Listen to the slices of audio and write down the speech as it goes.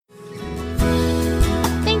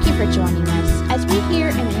for joining us as we hear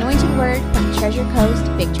an anointed word from Treasure Coast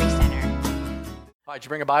Victory Center. All right, did you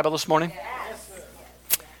bring a Bible this morning? Yes.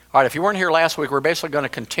 All right, if you weren't here last week, we're basically going to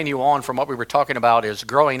continue on from what we were talking about is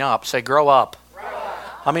growing up. Say, grow up. Grow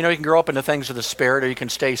up. How many know you can grow up in the things of the Spirit, or you can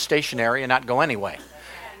stay stationary and not go anyway?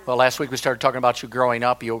 Well, last week we started talking about you growing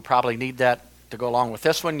up. You'll probably need that to go along with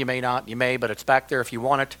this one. You may not, you may, but it's back there if you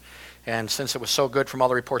want it. And since it was so good from all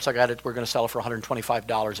the reports I got, we're going to sell it for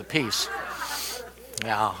 $125 a piece.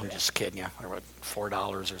 No, I'm just kidding you. $4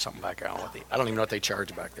 or something back there. I don't even know what they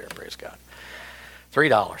charge back there, praise God.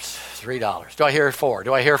 $3. Do I hear $4?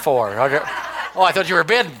 Do I hear $4? Okay. Oh, I thought you were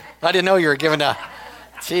bidding. I didn't know you were giving a...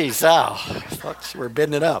 Jeez, I thought you were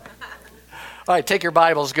bidding it up. All right, take your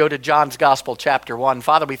Bibles, go to John's Gospel, chapter 1.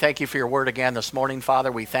 Father, we thank you for your word again this morning.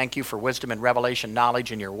 Father, we thank you for wisdom and revelation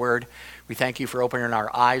knowledge in your word. We thank you for opening our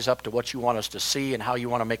eyes up to what you want us to see and how you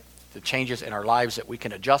want to make the changes in our lives that we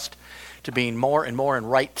can adjust to being more and more in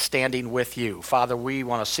right standing with you. Father, we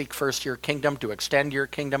want to seek first your kingdom, to extend your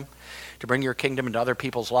kingdom, to bring your kingdom into other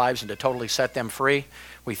people's lives and to totally set them free.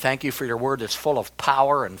 We thank you for your word that's full of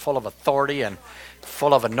power and full of authority and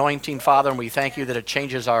full of anointing, Father, and we thank you that it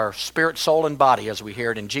changes our spirit, soul, and body as we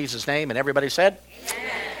hear it in Jesus' name. And everybody said?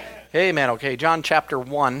 Amen. Amen. Okay, John chapter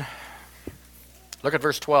 1. Look at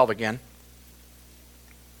verse 12 again.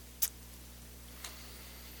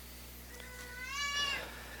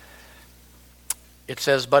 It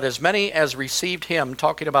says, but as many as received him,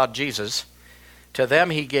 talking about Jesus, to them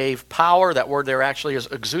he gave power. That word there actually is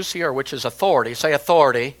exousia, which is authority. Say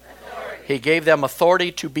authority. He gave them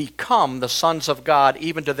authority to become the sons of God,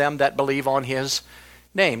 even to them that believe on his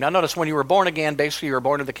name. Now notice, when you were born again, basically you were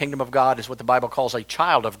born in the kingdom of God, is what the Bible calls a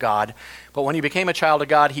child of God. But when you became a child of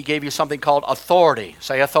God, he gave you something called authority.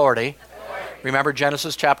 Say authority. Remember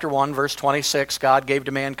Genesis chapter 1, verse 26. God gave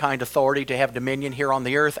to mankind authority to have dominion here on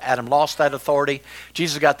the earth. Adam lost that authority.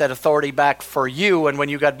 Jesus got that authority back for you, and when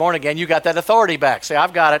you got born again, you got that authority back. Say,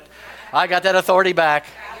 I've got it. I got that authority back.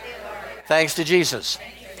 Thanks to Jesus.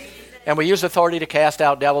 And we use authority to cast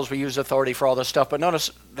out devils. We use authority for all this stuff. But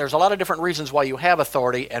notice, there's a lot of different reasons why you have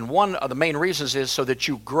authority. And one of the main reasons is so that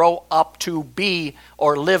you grow up to be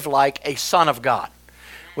or live like a son of God.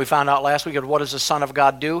 We found out last week, what does the Son of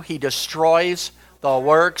God do? He destroys the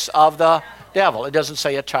works of the devil. It doesn't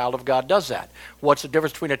say a child of God does that. What's the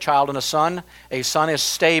difference between a child and a son? A son is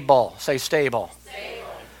stable. Say stable. Stable.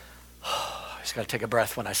 I just got to take a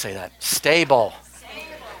breath when I say that. Stable.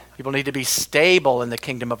 People need to be stable in the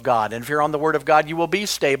kingdom of God. And if you're on the Word of God, you will be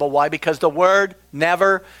stable. Why? Because the Word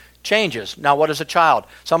never changes. Now, what is a child?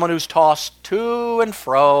 Someone who's tossed to and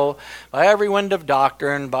fro by every wind of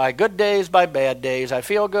doctrine, by good days, by bad days. I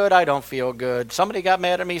feel good, I don't feel good. Somebody got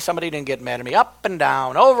mad at me, somebody didn't get mad at me. Up and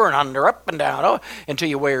down, over and under, up and down, until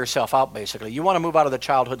you wear yourself out, basically. You want to move out of the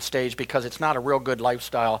childhood stage because it's not a real good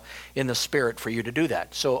lifestyle in the spirit for you to do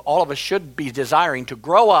that. So all of us should be desiring to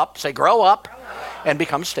grow up, say grow up, and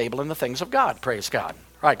become stable in the things of God. Praise God.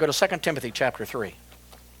 All right, go to 2 Timothy chapter 3.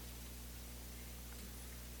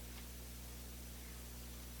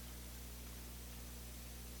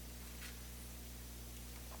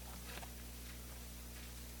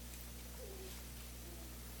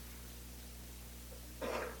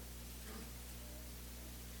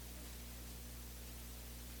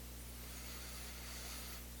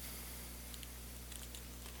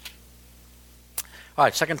 All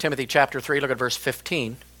right, 2 Timothy chapter 3, look at verse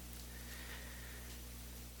 15.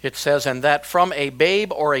 It says, and that from a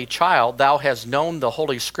babe or a child thou hast known the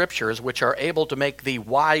holy scriptures, which are able to make thee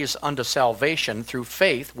wise unto salvation through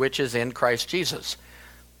faith which is in Christ Jesus.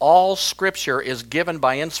 All scripture is given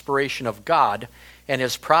by inspiration of God, and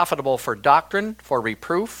is profitable for doctrine, for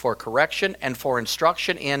reproof, for correction, and for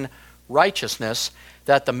instruction in righteousness,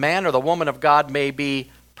 that the man or the woman of God may be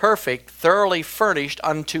perfect, thoroughly furnished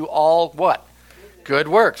unto all what? Good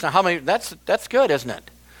works. Now, how many? That's good, isn't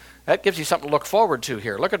it? That gives you something to look forward to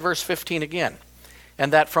here. Look at verse 15 again.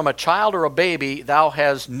 And that from a child or a baby thou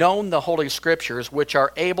hast known the holy scriptures, which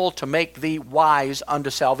are able to make thee wise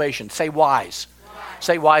unto salvation. Say wise.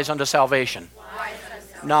 Say wise unto salvation.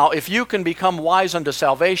 Now, if you can become wise unto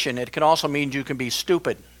salvation, it can also mean you can be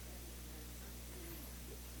stupid.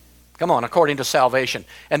 Come on, according to salvation.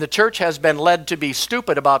 And the church has been led to be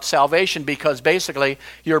stupid about salvation because basically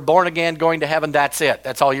you're born again, going to heaven, that's it.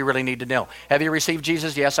 That's all you really need to know. Have you received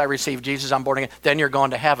Jesus? Yes, I received Jesus, I'm born again. Then you're going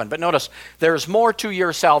to heaven. But notice, there's more to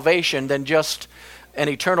your salvation than just an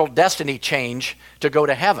eternal destiny change to go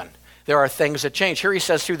to heaven. There are things that change. Here he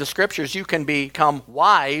says through the scriptures, you can become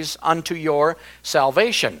wise unto your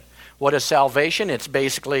salvation. What is salvation? It's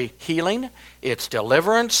basically healing, it's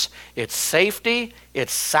deliverance, it's safety,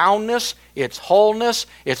 it's soundness, it's wholeness,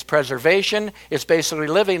 it's preservation. It's basically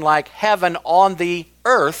living like heaven on the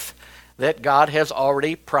earth that God has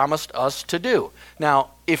already promised us to do.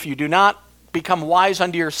 Now, if you do not become wise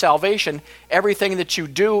unto your salvation, everything that you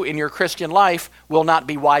do in your Christian life will not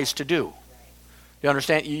be wise to do. You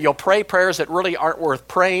understand? You'll pray prayers that really aren't worth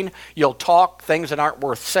praying. You'll talk things that aren't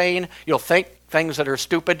worth saying. You'll think things that are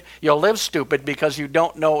stupid. You'll live stupid because you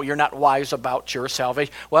don't know, you're not wise about your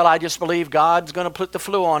salvation. Well, I just believe God's going to put the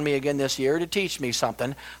flu on me again this year to teach me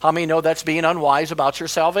something. How many know that's being unwise about your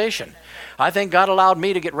salvation? I think God allowed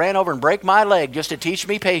me to get ran over and break my leg just to teach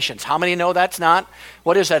me patience. How many know that's not?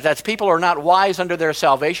 What is that? That's people are not wise under their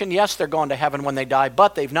salvation. Yes, they're going to heaven when they die,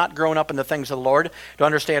 but they've not grown up in the things of the Lord to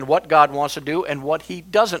understand what God wants to do and what He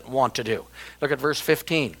doesn't want to do. Look at verse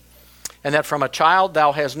 15. And that from a child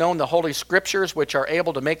thou hast known the holy scriptures, which are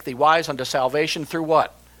able to make thee wise unto salvation through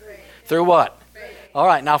what? Faith. Through what? Faith. All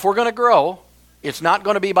right, now if we're going to grow, it's not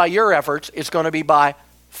going to be by your efforts, it's going to be by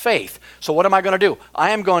faith. So what am I going to do?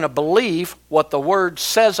 I am going to believe what the Word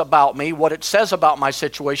says about me, what it says about my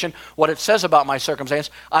situation, what it says about my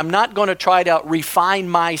circumstance. I'm not going to try to refine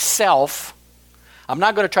myself. I'm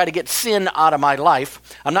not going to try to get sin out of my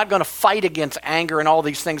life. I'm not going to fight against anger and all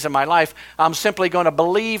these things in my life. I'm simply going to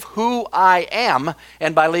believe who I am,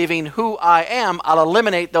 and by believing who I am, I'll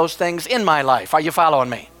eliminate those things in my life. Are you following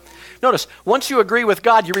me? Notice, once you agree with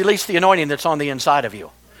God, you release the anointing that's on the inside of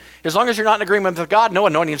you. As long as you're not in agreement with God, no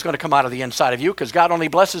anointing is going to come out of the inside of you because God only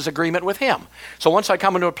blesses agreement with Him. So once I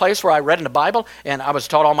come into a place where I read in the Bible and I was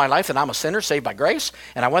taught all my life that I'm a sinner saved by grace,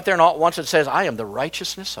 and I went there and all at once it says, I am the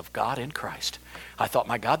righteousness of God in Christ. I thought,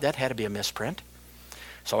 my God, that had to be a misprint.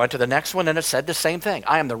 So I went to the next one and it said the same thing.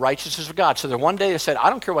 I am the righteousness of God. So then one day it said,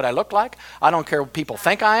 I don't care what I look like. I don't care what people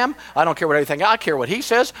think I am. I don't care what anything. I care what He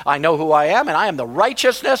says. I know who I am, and I am the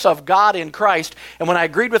righteousness of God in Christ. And when I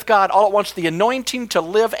agreed with God, all at once the anointing to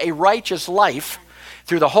live a righteous life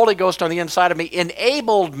through the Holy Ghost on the inside of me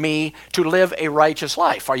enabled me to live a righteous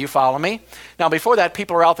life. Are you following me? Now, before that,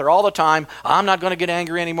 people are out there all the time. I'm not going to get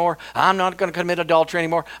angry anymore. I'm not going to commit adultery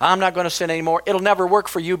anymore. I'm not going to sin anymore. It'll never work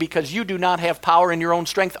for you because you do not have power in your own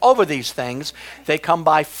strength over these things. They come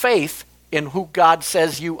by faith in who God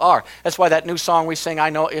says you are. That's why that new song we sing, I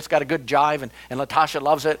know it's got a good jive, and Latasha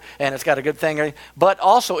loves it, and it's got a good thing, but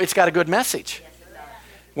also it's got a good message.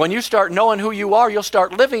 When you start knowing who you are, you'll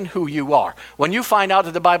start living who you are. When you find out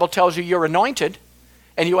that the Bible tells you you're anointed,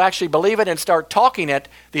 and you actually believe it and start talking it,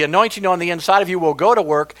 the anointing on the inside of you will go to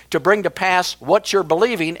work to bring to pass what you're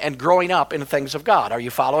believing and growing up in the things of God. Are you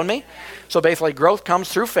following me? So basically, growth comes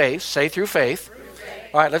through faith. Say through faith.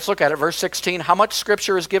 All right, let's look at it. Verse 16. How much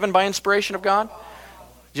Scripture is given by inspiration of God?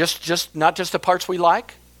 Just not just the parts we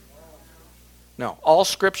like. No, all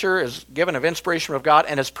Scripture is given of inspiration of God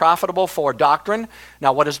and is profitable for doctrine.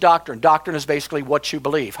 Now, what is doctrine? Doctrine is basically what you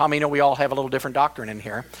believe. How many know we all have a little different doctrine in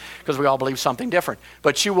here? Because we all believe something different.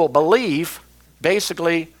 But you will believe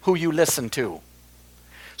basically who you listen to.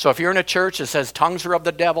 So if you're in a church that says tongues are of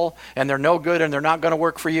the devil and they're no good and they're not going to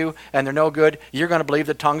work for you and they're no good, you're going to believe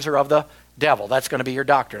that tongues are of the devil. That's going to be your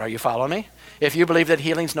doctrine. Are you following me? If you believe that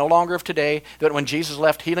healing's no longer of today, that when Jesus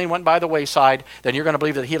left, healing went by the wayside, then you're going to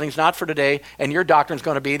believe that healing's not for today, and your doctrine's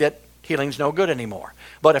going to be that healing's no good anymore.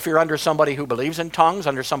 But if you're under somebody who believes in tongues,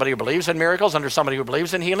 under somebody who believes in miracles, under somebody who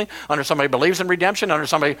believes in healing, under somebody who believes in redemption, under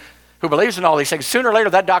somebody who believes in all these things, sooner or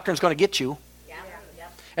later that doctrine's going to get you. Yeah.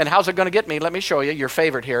 And how's it going to get me? Let me show you your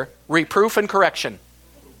favorite here. Reproof and correction.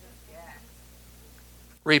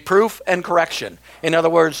 Reproof and correction. In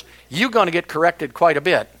other words, you're going to get corrected quite a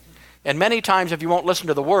bit. And many times if you won't listen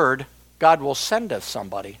to the Word, God will send us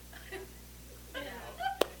somebody.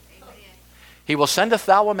 He will sendeth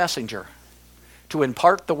thou a messenger to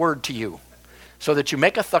impart the Word to you so that you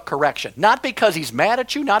maketh the correction. Not because He's mad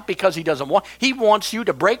at you, not because He doesn't want. He wants you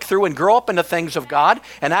to break through and grow up in the things of God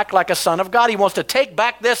and act like a son of God. He wants to take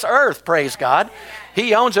back this earth, praise God.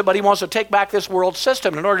 He owns it, but He wants to take back this world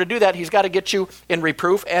system. In order to do that, He's got to get you in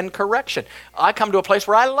reproof and correction. I come to a place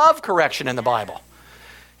where I love correction in the Bible.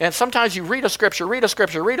 And sometimes you read a scripture,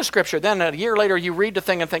 then a year later you read the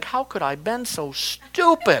thing and think, how could I have been so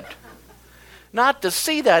stupid not to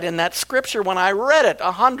see that in that scripture when I read it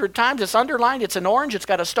 100 times? It's underlined, it's in orange, it's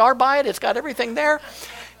got a star by it, it's got everything there.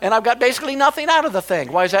 And I've got basically nothing out of the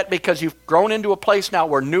thing. Why is that? Because you've grown into a place now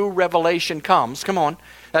where new revelation comes. Come on.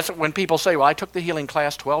 That's when people say, well, I took the healing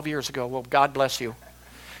class 12 years ago. Well, God bless you.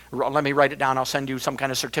 Let me write it down. I'll send you some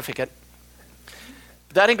kind of certificate.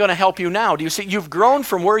 That ain't going to help you now. Do you see? You've grown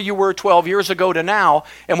from where you were 12 years ago to now,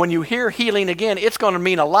 and when you hear healing again, it's going to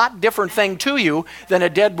mean a lot different thing to you than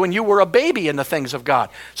it did when you were a baby in the things of God.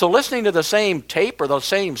 So listening to the same tape or the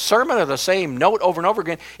same sermon or the same note over and over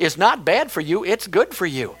again is not bad for you. It's good for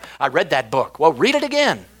you. I read that book. Well, read it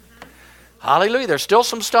again. Hallelujah. There's still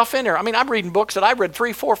some stuff in there. I mean, I'm reading books that I read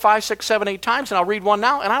 3, 4, 5, 6, 7, 8 times, and I'll read one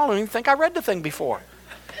now, and I don't even think I read the thing before.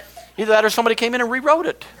 Either that or somebody came in and rewrote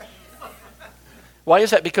it. Why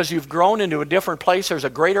is that? Because you've grown into a different place. There's a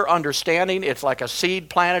greater understanding. It's like a seed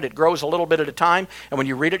planted. It grows a little bit at a time. And when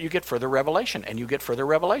you read it, you get further revelation. And you get further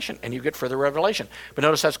revelation. And you get further revelation. But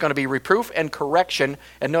notice that's going to be reproof and correction.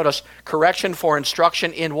 And notice, correction for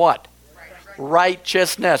instruction in what?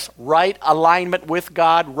 Righteousness. Right alignment with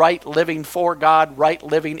God. Right living for God. Right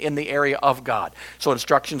living in the area of God. So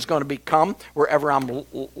instruction is going to become wherever I'm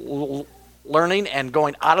learning and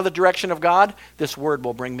going out of the direction of God, this word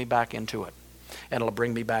will bring me back into it. And it'll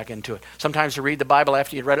bring me back into it. Sometimes you read the Bible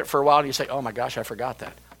after you've read it for a while and you say, oh my gosh, I forgot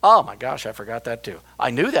that. Oh my gosh, I forgot that too. I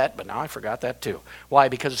knew that, but now I forgot that too. Why?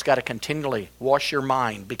 Because it's got to continually wash your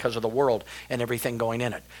mind because of the world and everything going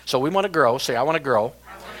in it. So we want to grow. Say, I want to grow.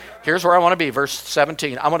 Here's where I want to be. Verse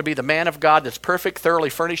 17. I want to be the man of God that's perfect, thoroughly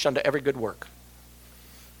furnished unto every good work.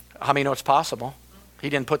 How many know it's possible? He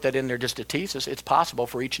didn't put that in there just to tease us. It's possible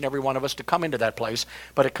for each and every one of us to come into that place,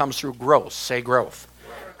 but it comes through growth. Say growth.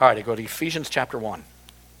 All right, I go to Ephesians chapter 1.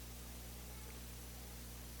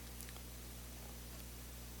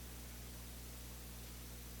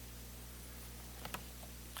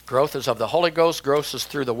 Growth is of the Holy Ghost. Growth is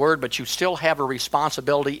through the Word, but you still have a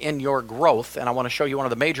responsibility in your growth. And I want to show you one of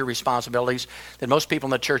the major responsibilities that most people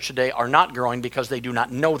in the church today are not growing because they do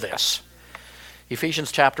not know this.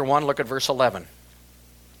 Ephesians chapter 1, look at verse 11.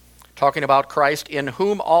 Talking about Christ, in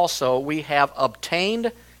whom also we have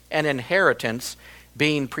obtained an inheritance,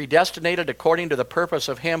 being predestinated according to the purpose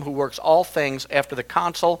of him who works all things after the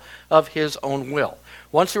counsel of his own will.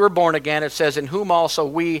 Once you were born again, it says, in whom also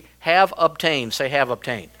we have obtained. Say, have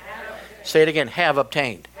obtained. Say it again, have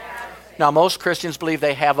obtained. Now, most Christians believe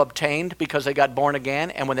they have obtained because they got born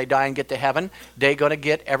again, and when they die and get to heaven, they're going to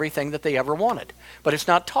get everything that they ever wanted. But it's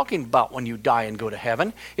not talking about when you die and go to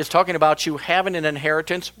heaven. It's talking about you having an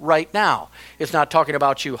inheritance right now. It's not talking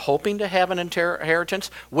about you hoping to have an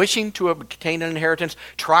inheritance, wishing to obtain an inheritance,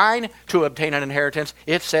 trying to obtain an inheritance.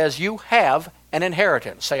 It says you have an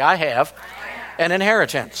inheritance. Say, I have an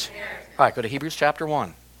inheritance. All right, go to Hebrews chapter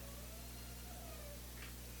 1.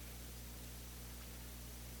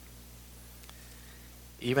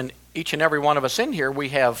 Even each and every one of us in here, we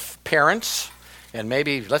have parents, and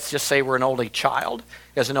maybe let's just say we're an only child.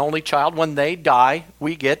 As an only child, when they die,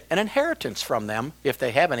 we get an inheritance from them. If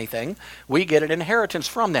they have anything, we get an inheritance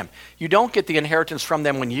from them. You don't get the inheritance from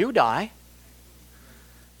them when you die.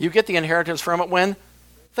 You get the inheritance from it when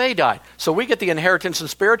they die. So we get the inheritance in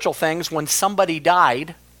spiritual things when somebody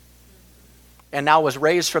died and now was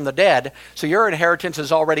raised from the dead. So your inheritance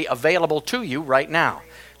is already available to you right now.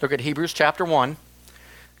 Look at Hebrews chapter 1.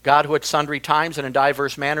 God, who at sundry times and in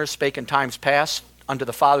diverse manners spake in times past unto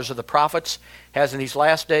the fathers of the prophets, has in these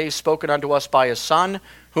last days spoken unto us by his Son,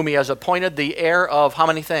 whom he has appointed the heir of how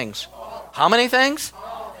many things? How many things?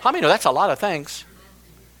 How many know that's a lot of things?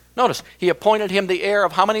 Notice, he appointed him the heir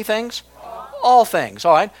of how many things? All things.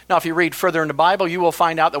 All right. Now, if you read further in the Bible, you will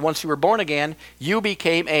find out that once you were born again, you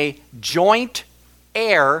became a joint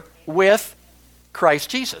heir with Christ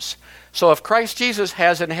Jesus. So if Christ Jesus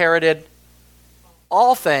has inherited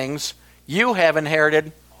all things, you have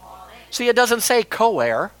inherited. See, it doesn't say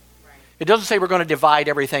co-heir. It doesn't say we're going to divide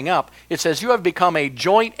everything up. It says you have become a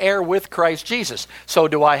joint heir with Christ Jesus. So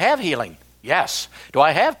do I have healing? Yes. Do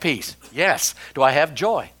I have peace? Yes. Do I have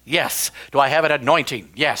joy? Yes. Do I have an anointing?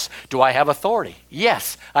 Yes. Do I have authority?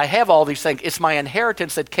 Yes. I have all these things. It's my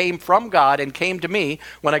inheritance that came from God and came to me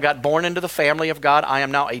when I got born into the family of God. I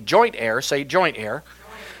am now a joint heir. Say joint heir.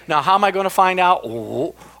 Now, how am I going to find out?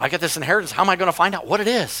 Oh, I get this inheritance. How am I going to find out what it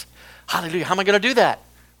is? Hallelujah. How am I going to do that?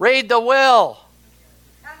 Read the will.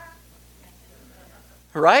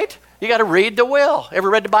 Right? You got to read the will. Ever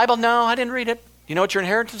read the Bible? No, I didn't read it. You know what your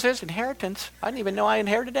inheritance is? Inheritance. I didn't even know I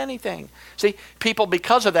inherited anything. See, people,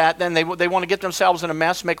 because of that, then they want to get themselves in a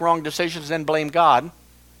mess, make wrong decisions, then blame God.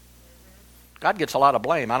 God gets a lot of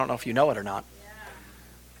blame. I don't know if you know it or not.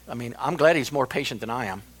 I mean, I'm glad he's more patient than I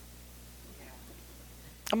am.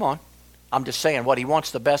 Come on. I'm just saying what he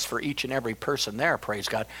wants the best for each and every person there, praise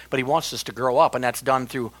God. But he wants us to grow up, and that's done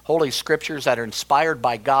through holy scriptures that are inspired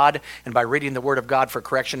by God, and by reading the word of God for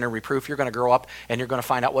correction and reproof. You're going to grow up, and you're going to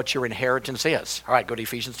find out what your inheritance is. All right, go to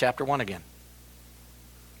Ephesians chapter 1 again.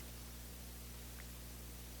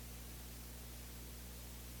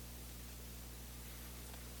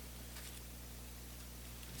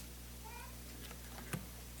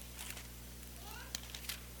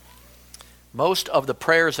 Most of the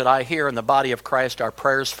prayers that I hear in the body of Christ are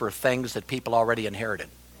prayers for things that people already inherited.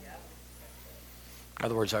 In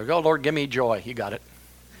other words, I go, Lord, give me joy. You got it.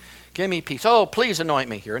 Give me peace. Oh, please anoint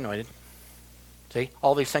me. You're anointed. See,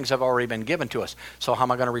 all these things have already been given to us. So how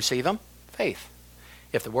am I going to receive them? Faith.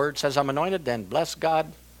 If the word says I'm anointed, then bless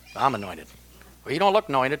God, I'm anointed. Well, you don't look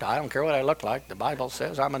anointed. I don't care what I look like. The Bible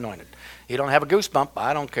says I'm anointed. You don't have a goosebump.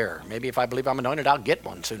 I don't care. Maybe if I believe I'm anointed, I'll get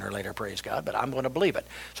one sooner or later, praise God, but I'm going to believe it.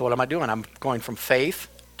 So what am I doing? I'm going from faith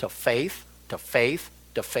to faith to faith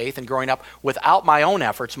to faith and growing up without my own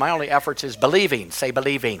efforts. My only efforts is believing. Say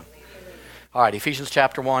believing. All right, Ephesians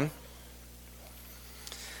chapter 1.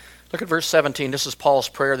 Look at verse 17. This is Paul's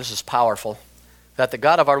prayer. This is powerful. That the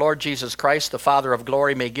God of our Lord Jesus Christ, the Father of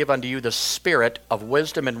glory, may give unto you the spirit of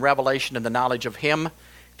wisdom and revelation in the knowledge of him,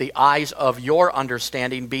 the eyes of your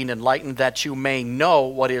understanding being enlightened, that you may know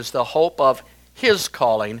what is the hope of his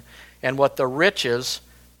calling and what the riches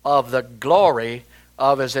of the glory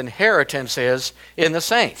of his inheritance is in the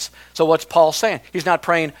saints. So what's Paul saying? He's not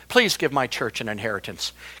praying, please give my church an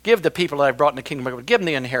inheritance. Give the people that I've brought in the kingdom of God, give them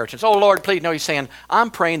the inheritance. Oh, Lord, please. No, he's saying, I'm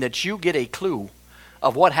praying that you get a clue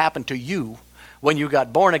of what happened to you when you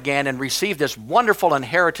got born again and received this wonderful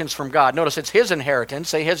inheritance from God. Notice it's his inheritance.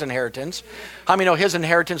 Say his inheritance. How many know his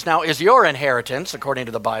inheritance now is your inheritance, according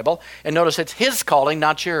to the Bible? And notice it's his calling,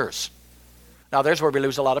 not yours. Now, there's where we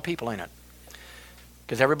lose a lot of people in it.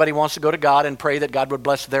 Because everybody wants to go to God and pray that God would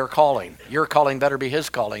bless their calling. Your calling better be his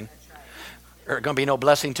calling. Or there's going to be no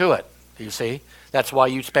blessing to it, you see. That's why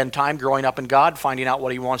you spend time growing up in God, finding out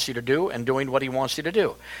what he wants you to do and doing what he wants you to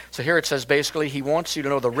do. So here it says basically he wants you to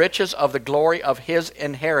know the riches of the glory of his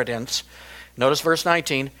inheritance. Notice verse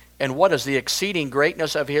 19. And what is the exceeding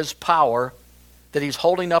greatness of his power that he's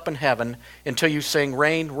holding up in heaven until you sing,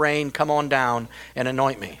 rain, rain, come on down and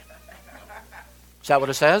anoint me. Is that what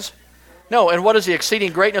it says? No, and what is the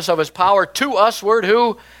exceeding greatness of his power to usward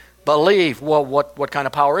who believe? Well, what kind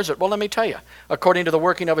of power is it? Well, let me tell you. According to the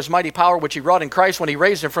working of his mighty power, which he wrought in Christ when he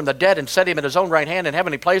raised him from the dead and set him at his own right hand in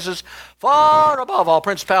heavenly places, far above all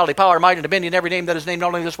principality, power, might, and dominion, every name that is named not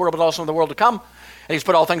only in this world, but also in the world to come. And he's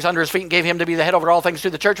put all things under his feet and gave him to be the head over all things to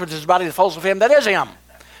the church, which is his body, the fullness of him that is him.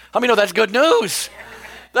 How many know that's good news?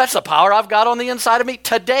 That's the power I've got on the inside of me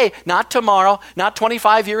today, not tomorrow, not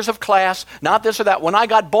 25 years of class, not this or that. When I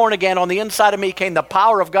got born again, on the inside of me came the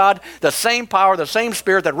power of God, the same power, the same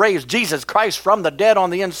spirit that raised Jesus Christ from the dead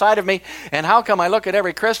on the inside of me. And how come I look at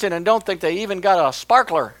every Christian and don't think they even got a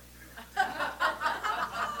sparkler?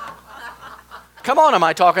 Come on, am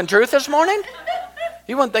I talking truth this morning?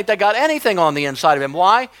 You wouldn't think they got anything on the inside of him.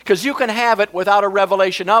 Why? Because you can have it without a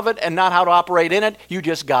revelation of it and not how to operate in it. You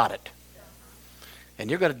just got it. And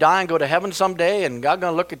you're going to die and go to heaven someday, and God's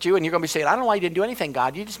going to look at you, and you're going to be saying, I don't know why you didn't do anything,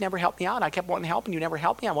 God. You just never helped me out. I kept wanting help, and you never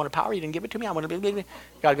helped me. I wanted power. You didn't give it to me. I wanted God's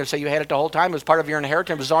going to say you had it the whole time. It was part of your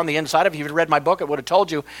inheritance. It was on the inside of you. If you'd read my book, it would have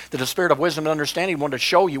told you that the spirit of wisdom and understanding wanted to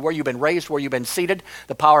show you where you've been raised, where you've been seated,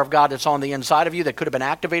 the power of God that's on the inside of you that could have been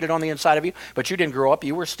activated on the inside of you, but you didn't grow up.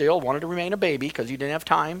 You were still wanted to remain a baby because you didn't have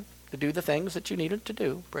time to do the things that you needed to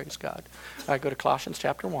do. Praise God. All right, go to Colossians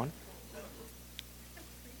chapter 1.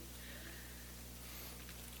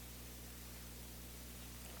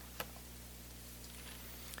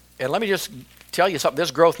 And let me just tell you something.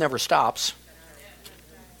 This growth never stops.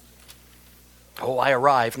 Oh, I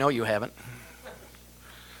arrived. No, you haven't.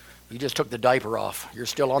 You just took the diaper off. You're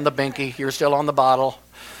still on the binky. You're still on the bottle.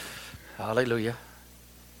 Hallelujah.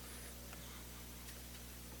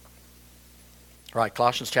 All right,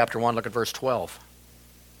 Colossians chapter 1, look at verse 12.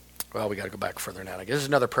 Well, we got to go back further than that. I guess this is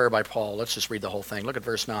another prayer by Paul. Let's just read the whole thing. Look at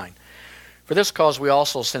verse 9. For this cause we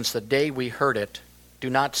also, since the day we heard it,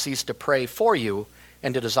 do not cease to pray for you,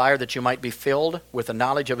 and to desire that you might be filled with the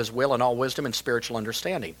knowledge of his will and all wisdom and spiritual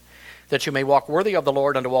understanding, that you may walk worthy of the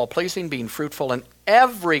Lord unto all pleasing, being fruitful in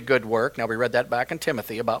every good work. Now we read that back in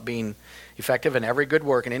Timothy about being effective in every good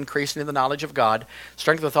work and increasing in the knowledge of God,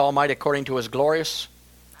 strengthened with all might according to his glorious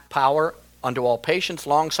power, unto all patience,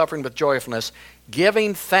 long-suffering with joyfulness,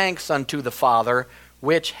 giving thanks unto the Father,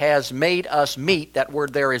 which has made us meet, that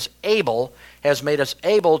word there is able, has made us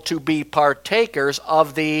able to be partakers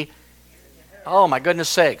of the oh, my goodness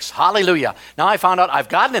sakes. Hallelujah. Now I found out I've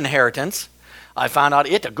got an inheritance. I found out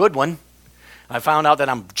it's a good one. I found out that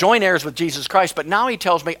I'm joint heirs with Jesus Christ. But now he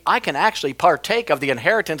tells me I can actually partake of the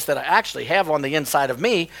inheritance that I actually have on the inside of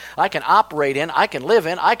me. I can operate in, I can live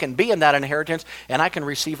in, I can be in that inheritance, and I can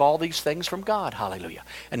receive all these things from God. Hallelujah.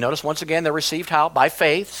 And notice once again, they're received how? By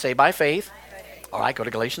faith. Say by faith. All right, go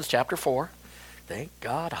to Galatians chapter 4. Thank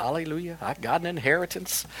God, hallelujah. I've got an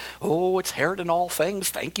inheritance. Oh, it's inheriting all things.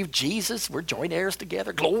 Thank you, Jesus. We're joint heirs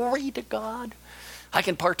together. Glory to God. I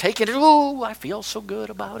can partake in it. Ooh, I feel so good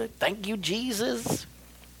about it. Thank you, Jesus.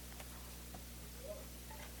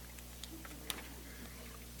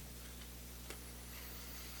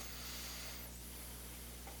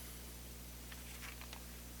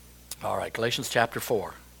 All right, Galatians chapter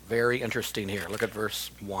 4. Very interesting here. Look at verse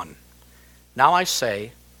 1. Now I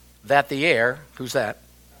say that the heir, who's that?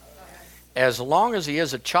 As long as he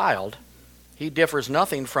is a child, he differs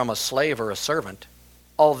nothing from a slave or a servant,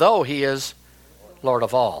 although he is Lord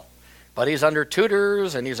of all. But he's under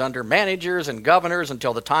tutors and he's under managers and governors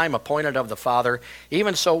until the time appointed of the Father.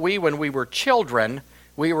 Even so we, when we were children,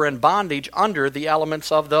 we were in bondage under the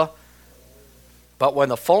elements of the... But when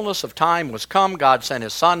the fullness of time was come, God sent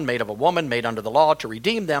his Son, made of a woman, made under the law, to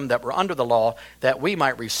redeem them that were under the law, that we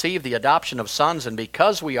might receive the adoption of sons. And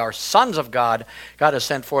because we are sons of God, God has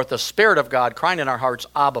sent forth the Spirit of God, crying in our hearts,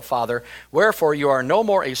 Abba, Father. Wherefore you are no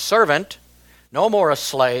more a servant, no more a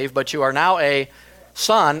slave, but you are now a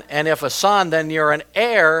son. And if a son, then you're an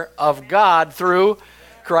heir of God through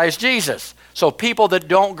Christ Jesus. So people that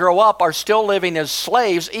don't grow up are still living as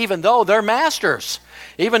slaves, even though they're masters.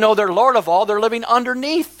 Even though they're Lord of all, they're living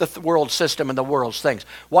underneath the world system and the world's things.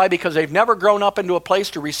 Why? Because they've never grown up into a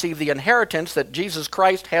place to receive the inheritance that Jesus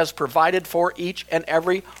Christ has provided for each and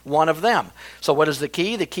every one of them. So what is the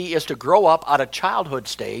key? The key is to grow up out of childhood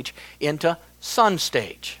stage into son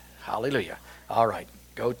stage. Hallelujah. All right,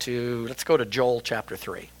 let's go to Joel chapter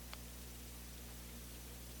 3.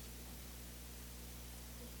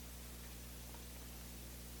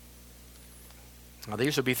 Now,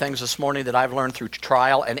 these would be things this morning that I've learned through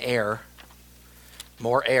trial and error,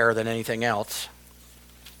 more error than anything else.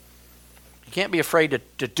 You can't be afraid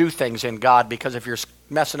to do things in God, because if you're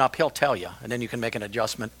messing up, he'll tell you, and then you can make an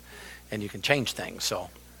adjustment and you can change things.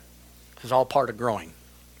 So this is all part of growing.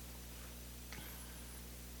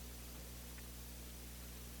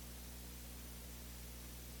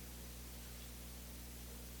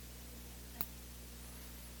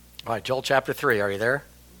 All right, Joel chapter 3, are you there?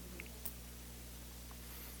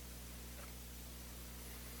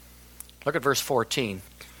 Look at verse 14.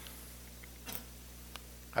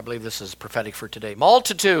 I believe this is prophetic for today.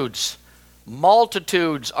 Multitudes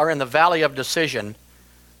are in the valley of decision,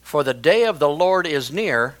 for the day of the Lord is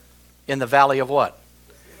near in the valley of what?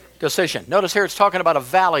 Decision. Notice here it's talking about a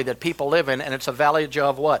valley that people live in, and it's a valley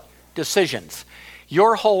of what? Decisions.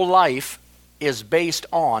 Your whole life is based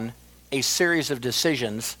on a series of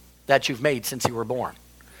decisions that you've made since you were born.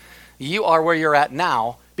 You are where you're at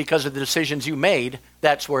now because of the decisions you made.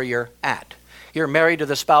 That's where you're at. You're married to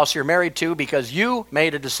the spouse you're married to because you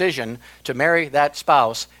made a decision to marry that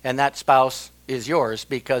spouse, and that spouse is yours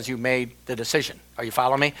because you made the decision. Are you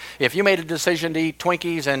following me? If you made a decision to eat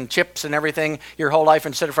Twinkies and chips and everything your whole life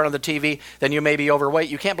and sit in front of the TV, then you may be overweight.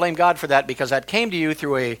 You can't blame God for that, because that came to you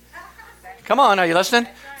through a... Come on, are you listening?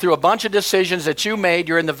 Through a bunch of decisions that you made.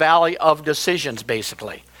 You're in the valley of decisions,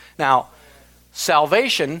 basically. Now,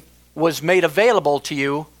 salvation was made available to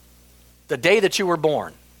you the day that you were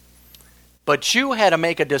born. But you had to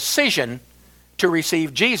make a decision to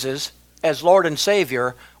receive Jesus as Lord and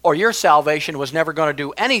Savior, or your salvation was never going to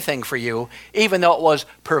do anything for you. Even though it was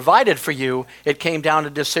provided for you, it came down to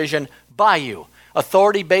decision by you.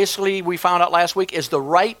 Authority, basically, we found out last week, is the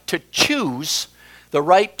right to choose, the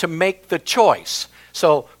right to make the choice.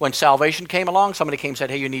 So when salvation came along, somebody came and said,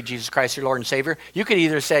 hey, you need Jesus Christ, your Lord and Savior. You could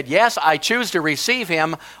either said, yes, I choose to receive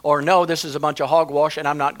him, or no, this is a bunch of hogwash and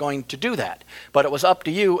I'm not going to do that. But it was up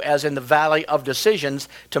to you, as in the valley of decisions,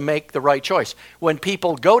 to make the right choice. When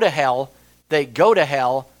people go to hell, they go to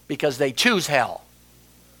hell because they choose hell.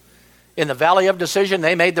 In the valley of decision,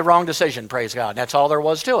 they made the wrong decision, praise God. That's all there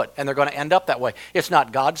was to it, and they're going to end up that way. It's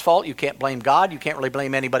not God's fault. You can't blame God. You can't really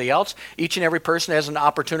blame anybody else. Each and every person has an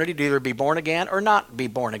opportunity to either be born again or not be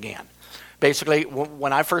born again. Basically,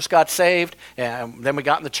 when I first got saved, and then we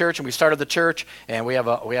got in the church and we started the church, and we have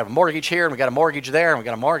a mortgage here, and we got a mortgage there, and we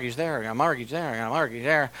got a mortgage there, and we got a mortgage there, and we got a mortgage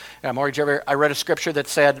there, and a mortgage over here. I read a scripture that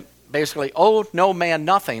said, basically, owe no man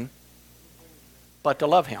nothing but to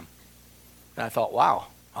love him. And I thought, wow,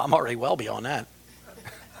 I'm already well beyond that.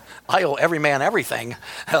 I owe every man everything.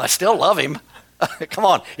 I still love him. Come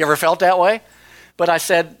on, you ever felt that way? But I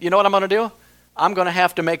said, you know what I'm going to do? I'm going to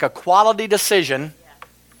have to make a quality decision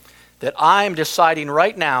that I'm deciding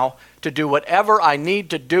right now to do whatever I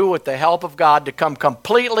need to do with the help of God to come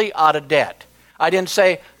completely out of debt. I didn't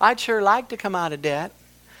say, I'd sure like to come out of debt.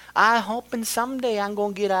 I'm hoping someday I'm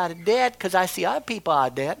going to get out of debt because I see other people out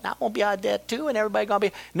of debt, and I'm going to be out of debt too, and everybody going to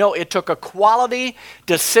be... No, it took a quality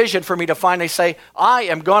decision for me to finally say, I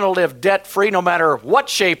am going to live debt-free no matter what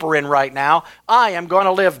shape we're in right now. I am going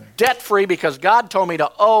to live debt-free because God told me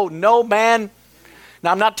to owe no man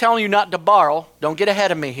Now, I'm not telling you not to borrow. Don't get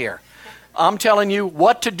ahead of me here. I'm telling you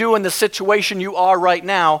what to do in the situation you are right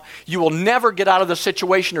now. You will never get out of the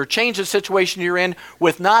situation or change the situation you're in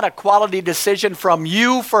with not a quality decision from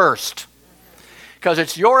you first. Because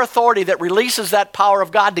it's your authority that releases that power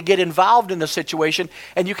of God to get involved in the situation,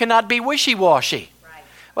 and you cannot be wishy-washy. Right.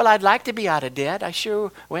 Well, I'd like to be out of debt.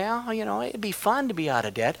 It'd be fun to be out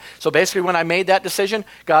of debt. So basically when I made that decision,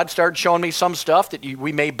 God started showing me some stuff that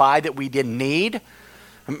we may buy that we didn't need.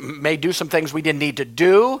 May do some things we didn't need to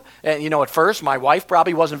do. And at first my wife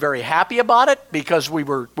probably wasn't very happy about it because we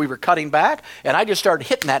were cutting back, and I just started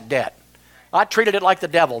hitting that debt. I treated it like the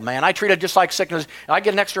devil, man. I treated it just like sickness. I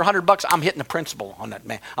get an extra $100, I'm hitting the principal on that,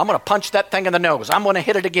 man. I'm going to punch that thing in the nose. I'm going to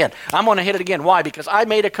hit it again. Why? Because I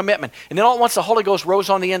made a commitment. And then all at once the Holy Ghost rose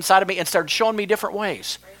on the inside of me and started showing me different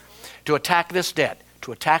ways to attack this debt,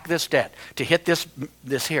 to hit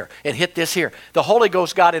this here, and hit this here. The Holy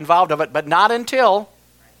Ghost got involved of it, but not until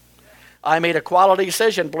I made a quality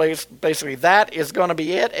decision. Basically, that is going to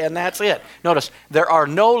be it, and that's it. Notice, there are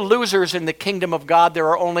no losers in the kingdom of God. There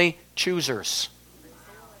are only choosers.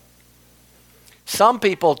 Some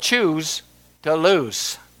people choose to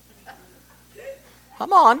lose.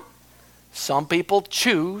 Come on. Some people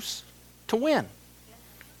choose to win.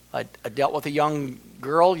 I dealt with a young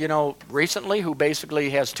girl, recently who basically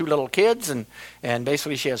has 2 little kids, and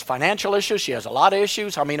basically she has financial issues. She has a lot of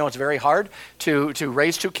issues. I mean, it's very hard to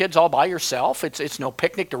raise 2 kids all by yourself. It's no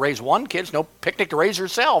picnic to raise 1 kid. It's no picnic to raise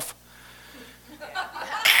yourself.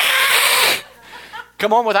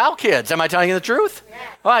 Come on, without kids. Am I telling you the truth? Yeah.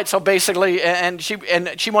 All right, so basically, and she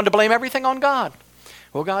wanted to blame everything on God.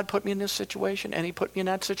 Well, God put me in this situation, and he put me in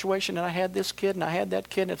that situation, and I had this kid, and I had that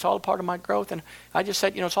kid, and it's all part of my growth. And I just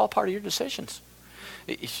said, it's all part of your decisions.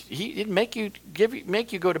 He didn't make you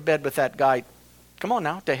go to bed with that guy. Come on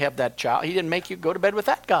now, to have that child. He didn't make you go to bed with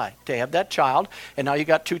that guy to have that child. And now you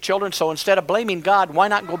got 2 children. So instead of blaming God, why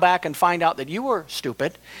not go back and find out that you were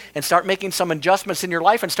stupid and start making some adjustments in your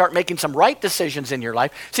life and start making some right decisions in your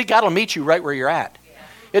life? See, God will meet you right where you're at.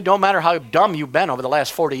 It don't matter how dumb you've been over the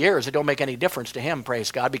last 40 years. It don't make any difference to him,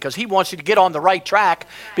 praise God, because he wants you to get on the right track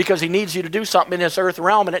because he needs you to do something in this earth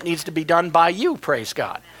realm, and it needs to be done by you, praise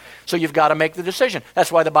God. So you've got to make the decision.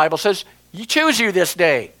 That's why the Bible says, you choose you this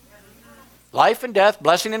day. Life and death,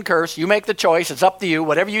 blessing and curse, you make the choice. It's up to you.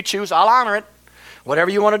 Whatever you choose, I'll honor it.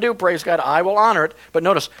 Whatever you want to do, praise God, I will honor it. But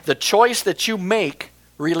notice, the choice that you make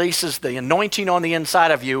releases the anointing on the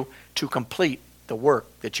inside of you to complete the work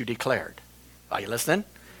that you declared. Are you listening?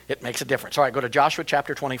 It makes a difference. All right, go to Joshua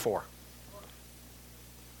chapter 24.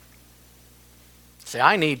 Say,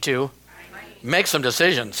 I need to make some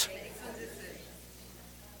decisions.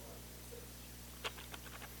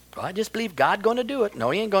 Well, I just believe God's going to do it. No,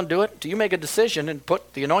 he ain't going to do it until you make a decision and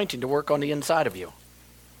put the anointing to work on the inside of you.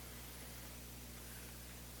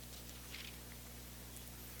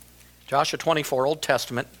 Joshua 24, Old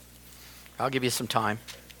Testament. I'll give you some time.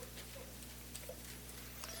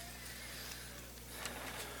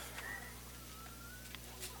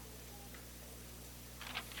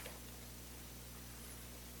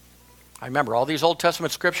 I remember all these Old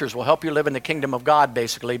Testament scriptures will help you live in the kingdom of God,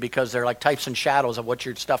 basically, because they're like types and shadows of what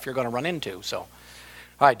stuff you're going to run into. So, all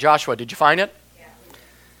right, Joshua, did you find it? Yeah.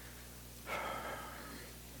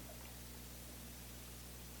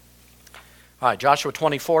 All right, Joshua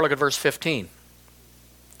 24, look at verse 15.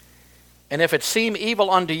 And if it seem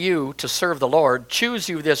evil unto you to serve the Lord, choose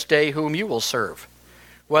you this day whom you will serve.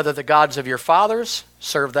 Whether the gods of your fathers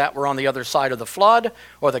serve that were on the other side of the flood,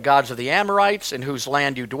 or the gods of the Amorites in whose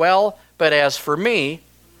land you dwell. But as for me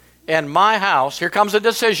and my house, here comes a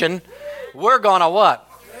decision. We're going to what?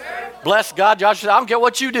 Bless God. Joshua said, I don't care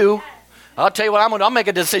what you do. I'll tell you what, I'll make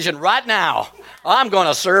a decision right now. I'm going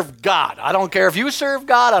to serve God. I don't care if you serve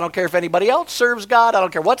God. I don't care if anybody else serves God. I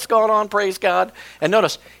don't care what's going on, praise God. And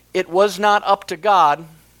notice, it was not up to God,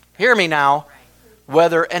 hear me now,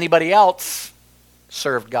 whether anybody else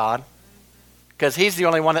served God, because he's the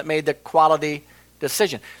only one that made the quality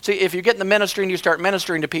decision. See, if you get in the ministry and you start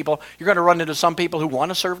ministering to people, you're going to run into some people who want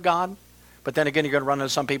to serve God, but then again, you're going to run into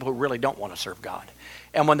some people who really don't want to serve God.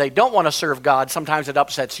 And when they don't want to serve God, sometimes it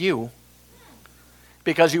upsets you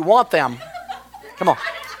because you want them. Come on,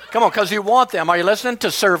 because you want them, are you listening,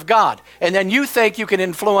 to serve God. And then you think you can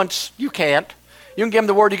influence, you can't. You can give them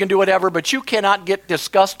the word, you can do whatever, but you cannot get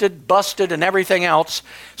disgusted, busted, and everything else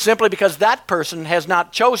simply because that person has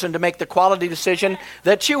not chosen to make the quality decision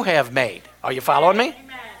that you have made. Are you following me?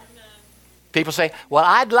 Amen. People say, well,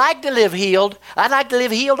 I'd like to live healed. I'd like to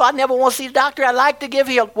live healed. I never want to see a doctor. I'd like to give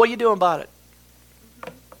healed. What are you doing about it?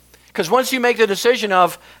 Because once you make the decision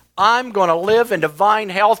of, I'm going to live in divine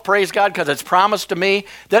health, praise God, because it's promised to me.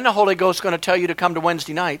 Then the Holy Ghost is going to tell you to come to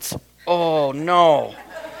Wednesday nights. Oh, no.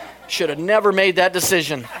 Should have never made that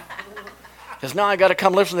decision. Because now I got to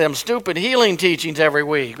come listen to them stupid healing teachings every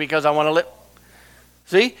week because I want to live.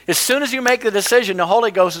 See, as soon as you make the decision, the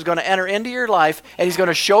Holy Ghost is going to enter into your life, and he's going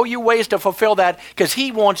to show you ways to fulfill that because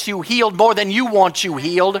he wants you healed more than you want you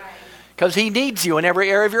healed because he needs you in every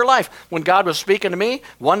area of your life. When God was speaking to me,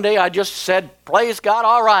 one day I just said, praise God,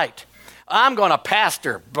 all right. I'm going to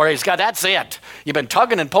pastor. Praise God, that's it. You've been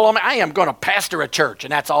tugging and pulling me. I am going to pastor a church,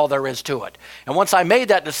 and that's all there is to it. And once I made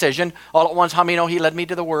that decision, all at once, how many know he led me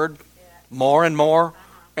to the Word more and more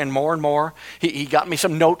and more and more. He got me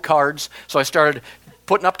some note cards, so I started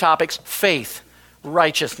putting up topics: faith,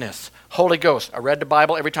 righteousness, Holy Ghost. I read the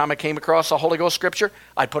Bible. Every time I came across a Holy Ghost scripture,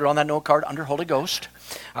 I'd put it on that note card under Holy Ghost.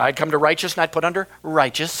 I'd come to righteous, and I'd put under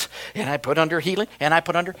righteous, and I'd put under healing, and I'd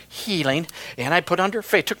put under healing, and I'd put under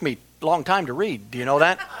faith. It took me a long time to read. Do you know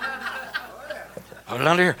that? Put it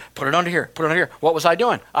under here, put it under here, put it under here. What was I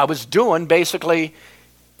doing? I was doing basically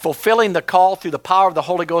fulfilling the call through the power of the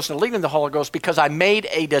Holy Ghost and leading the Holy Ghost because I made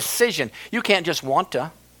a decision. You can't just want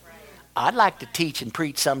to. I'd like to teach and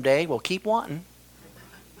preach someday. Well, keep wanting.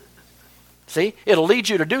 See, it'll lead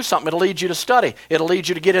you to do something. It'll lead you to study. It'll lead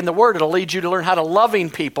you to get in the Word. It'll lead you to learn how to loving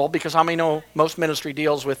people because how many know most ministry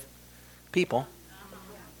deals with people?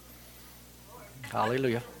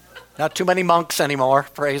 Hallelujah. Not too many monks anymore,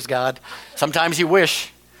 praise God. Sometimes you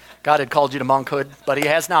wish God had called you to monkhood, but he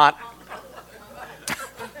has not.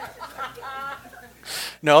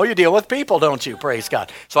 No, you deal with people, don't you? Praise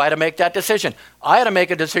God. So I had to make that decision. I had to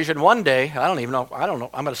make a decision one day. I don't know.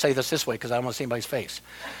 I'm going to say this way because I don't want to see anybody's face.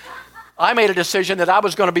 I made a decision that I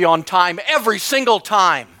was going to be on time every single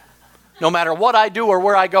time. No matter what I do or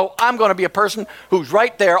where I go, I'm going to be a person who's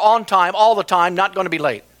right there on time all the time, not going to be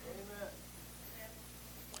late.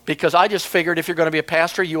 Because I just figured if you're going to be a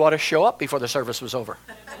pastor, you ought to show up before the service was over.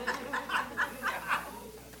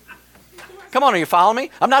 Come on, are you following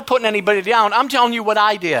me? I'm not putting anybody down. I'm telling you what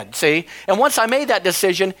I did, see? And once I made that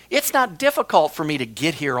decision, it's not difficult for me to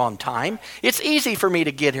get here on time. It's easy for me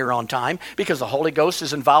to get here on time because the Holy Ghost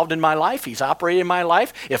is involved in my life. He's operating in my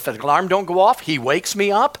life. If the alarm don't go off, he wakes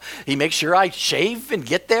me up. He makes sure I shave and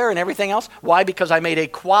get there and everything else. Why? Because I made a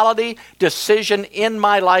quality decision in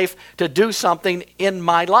my life to do something in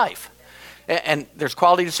my life. And there's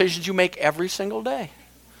quality decisions you make every single day.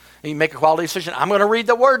 You make a quality decision. I'm going to read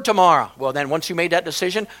the Word tomorrow. Well, then once you made that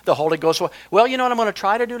decision, the Holy Ghost will, well, you know what I'm going to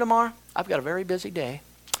try to do tomorrow? I've got a very busy day,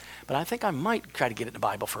 but I think I might try to get in the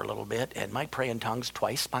Bible for a little bit and might pray in tongues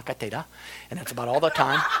twice, makateda, and that's about all the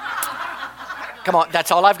time. Come on, that's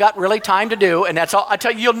all I've got really time to do, and that's all. I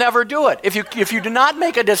tell you, you'll never do it. If you do not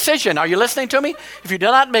make a decision, are you listening to me? If you do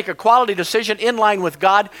not make a quality decision in line with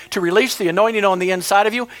God to release the anointing on the inside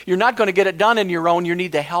of you, you're not going to get it done in your own. You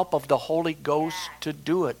need the help of the Holy Ghost to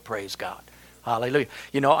do it, praise God. Hallelujah.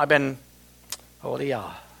 You know, I've been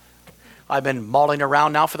mulling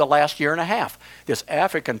around now for the last year and a half. This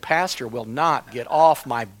African pastor will not get off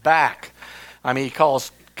my back. I mean, he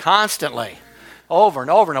calls constantly. Over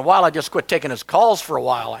and over. And a while, I just quit taking his calls for a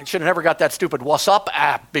while. I should have never got that stupid What's Up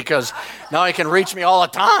app because now he can reach me all the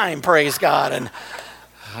time, praise God.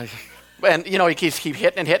 And you know, he keeps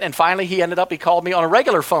hitting and hitting. And finally, he called me on a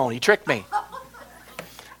regular phone. He tricked me.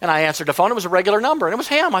 And I answered the phone. It was a regular number. And it was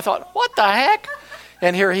him. I thought, what the heck?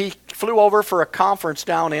 And here he flew over for a conference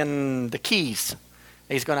down in the Keys.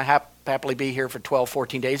 He's going to happily be here for 12,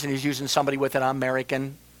 14 days. And he's using somebody with an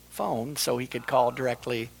American phone so he could call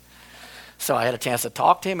directly. So I had a chance to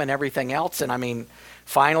talk to him and everything else. And I mean,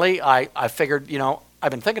 finally, I figured, you know, I've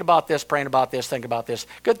been thinking about this, praying about this, thinking about this.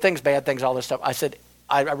 Good things, bad things, all this stuff. I said,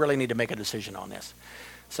 I really need to make a decision on this.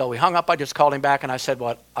 So we hung up. I just called him back and I said,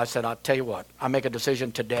 what? I said, I'll tell you what. I make a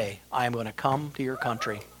decision today. I am going to come to your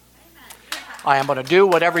country. I am going to do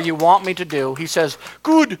whatever you want me to do. He says,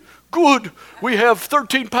 good. We have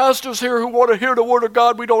 13 pastors here who want to hear the Word of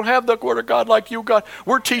God. We don't have the Word of God like you got.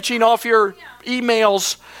 We're teaching off your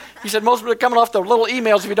emails. He said, most of it are coming off the little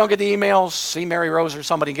emails. If you don't get the emails, see Mary Rose or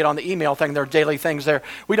somebody get on the email thing. There are daily things there.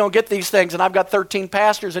 We don't get these things. And I've got 13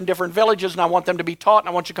 pastors in different villages, and I want them to be taught, and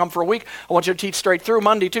I want you to come for a week. I want you to teach straight through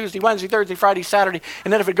Monday, Tuesday, Wednesday, Thursday, Friday, Saturday.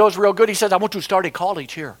 And then if it goes real good, he says, I want to start a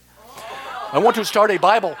college here. I want to start a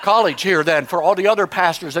Bible college here then for all the other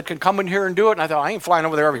pastors that can come in here and do it. And I thought, I ain't flying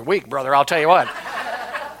over there every week, brother. I'll tell you what.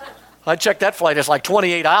 I checked that flight. It's like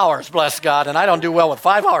 28 hours, bless God. And I don't do well with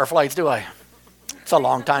 5-hour flights, do I? It's a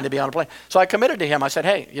long time to be on a plane. So I committed to him. I said,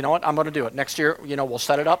 hey, you know what? I'm going to do it. Next year, we'll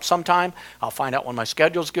set it up sometime. I'll find out when my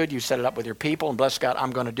schedule's good. You set it up with your people, and bless God,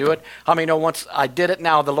 I'm going to do it. How many know once I did it,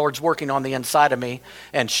 now the Lord's working on the inside of me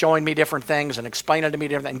and showing me different things and explaining to me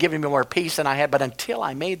different things and giving me more peace than I had. But until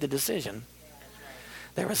I made the decision,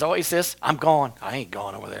 there was always this, I'm going. I ain't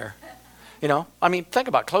going over there. Think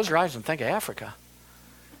about it. Close your eyes and think of Africa.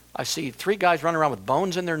 I see 3 guys running around with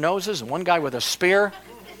bones in their noses and 1 guy with a spear.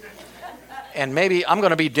 And maybe I'm going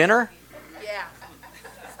to be dinner. Yeah.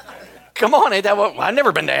 Come on, ain't that what? I've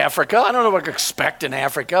never been to Africa. I don't know what to expect in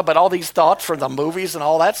Africa, but all these thoughts from the movies and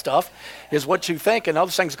all that stuff is what you think, and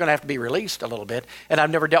those things are going to have to be released a little bit. And I've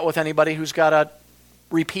never dealt with anybody who's got to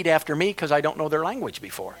repeat after me because I don't know their language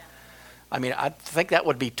before. I think that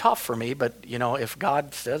would be tough for me, but, if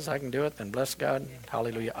God says I can do it, then bless God,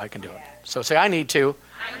 hallelujah, I can do it. So say, I need to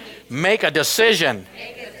make a decision.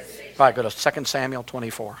 All right, go to 2 Samuel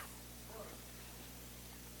 24.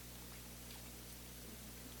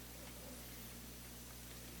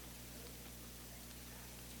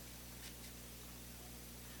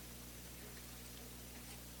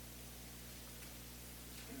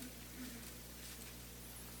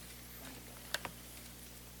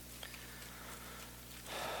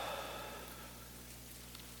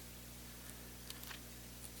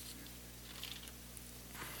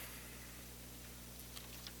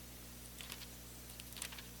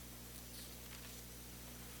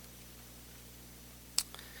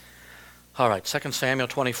 All right, 2 Samuel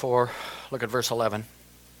 24, look at verse 11. It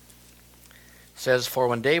says, for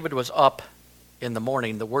when David was up in the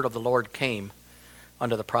morning, the word of the Lord came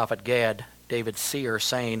unto the prophet Gad, David's seer,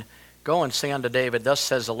 saying, go and say unto David, thus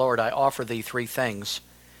says the Lord, I offer thee 3 things.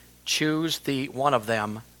 Choose thee one of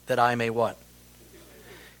them, that I may what?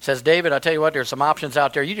 It says, David, I tell you what, there's some options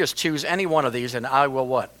out there. You just choose any one of these, and I will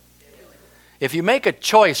what? If you make a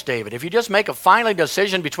choice, David, if you just make a final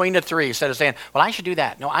decision between the 3, instead of saying, well, I should do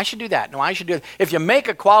that. No, I should do that. No, I should do that. If you make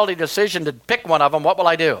a quality decision to pick one of them, what will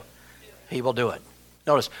I do? He will do it.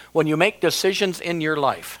 Notice, when you make decisions in your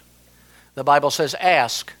life, the Bible says,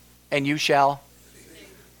 ask, and you shall.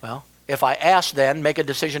 Well, if I ask then, make a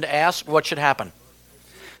decision to ask, what should happen?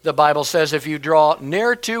 The Bible says, if you draw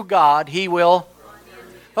near to God, He will.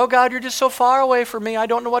 Oh, God, you're just so far away from me. I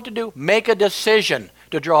don't know what to do. Make a decision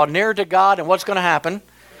to draw near to God, and what's going to happen?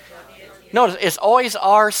 Notice, it's always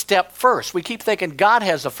our step first. We keep thinking God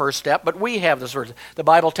has the first step, but we have the first. The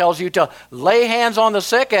Bible tells you to lay hands on the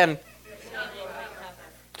sick, and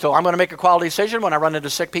so I'm going to make a quality decision when I run into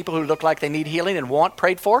sick people who look like they need healing and want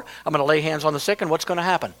prayed for. I'm going to lay hands on the sick, and what's going to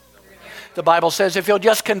happen? The Bible says if you'll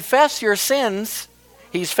just confess your sins,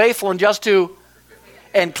 He's faithful and just to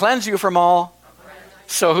and cleanse you from all.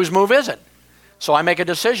 So whose move is it? So I make a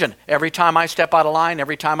decision. Every time I step out of line,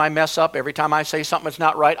 every time I mess up, every time I say something that's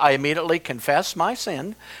not right, I immediately confess my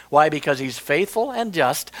sin. Why? Because He's faithful and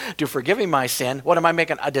just to forgive me my sin. What am I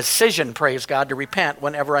making? A decision, praise God, to repent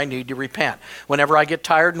whenever I need to repent. Whenever I get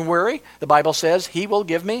tired and weary, the Bible says He will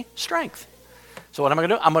give me strength. So what am I going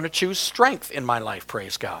to do? I'm going to choose strength in my life,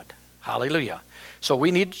 praise God. Hallelujah. So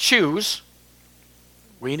we need to choose.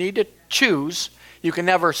 We need to choose. You can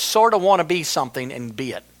never sort of want to be something and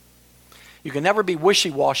be it. You can never be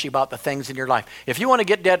wishy-washy about the things in your life. If you want to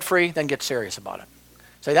get debt-free, then get serious about it.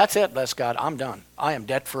 Say, that's it, bless God, I'm done. I am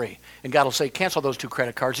debt-free. And God will say, cancel those 2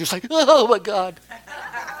 credit cards. You're like, oh my God.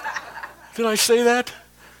 Did I say that?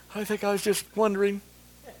 I think I was just wondering.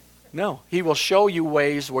 No, He will show you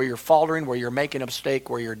ways where you're faltering, where you're making a mistake,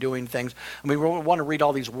 where you're doing things. We want to read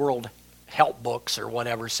all these world help books or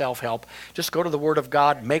whatever, self-help. Just go to the Word of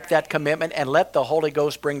God, make that commitment, and let the Holy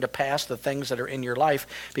Ghost bring to pass the things that are in your life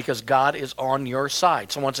because God is on your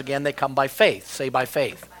side. So once again, they come by faith. Say by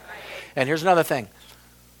faith. And here's another thing.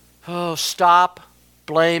 Oh, stop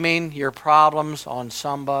blaming your problems on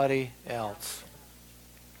somebody else.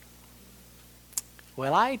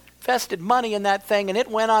 Well, I invested money in that thing and it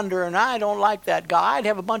went under and I don't like that guy. I'd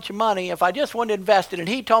have a bunch of money if I just wouldn't invest it and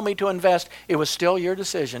he told me to invest. It was still your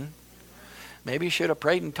decision. Maybe you should have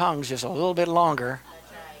prayed in tongues just a little bit longer.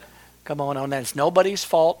 Come on, it's nobody's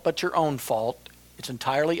fault but your own fault. It's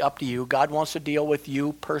entirely up to you. God wants to deal with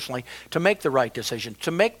you personally to make the right decision,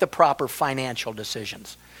 to make the proper financial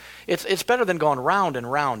decisions. It's better than going round and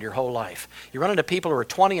round your whole life. You run into people who are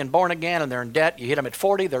 20 and born again and they're in debt. You hit them at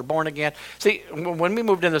 40, they're born again. See, when we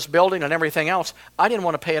moved in this building and everything else, I didn't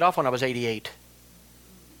want to pay it off when I was 88.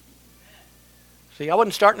 See, I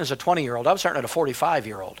wasn't starting as a 20-year-old. I was starting at a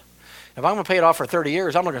 45-year-old. If I'm going to pay it off for 30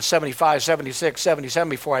 years, I'm looking at 75, 76, 77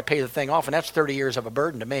 before I pay the thing off, and that's 30 years of a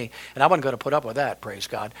burden to me, and I wasn't going to put up with that, praise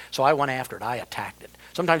God. So I went after it. I attacked it.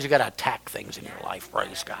 Sometimes you got to attack things in your life,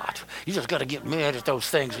 praise God. You just got to get mad at those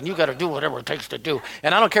things, and you got to do whatever it takes to do.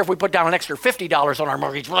 And I don't care if we put down an extra $50 on our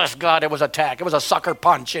mortgage. Bless God, it was attack. It was a sucker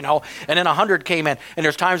punch, And then 100 came in, and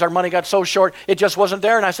there's times our money got so short, it just wasn't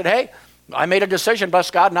there. And I said, hey, I made a decision,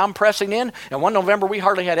 bless God, and I'm pressing in. And one November, we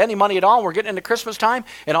hardly had any money at all. We're getting into Christmas time,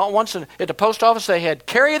 and all at once at the post office, they had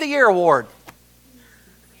Carrier of the Year award.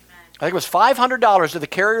 I think it was $500 to the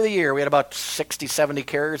Carrier of the Year. We had about 60, 70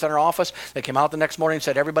 carriers in our office. They came out the next morning and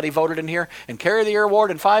said, everybody voted in here, and Carrier of the Year award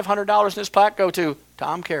and $500 in this plaque go to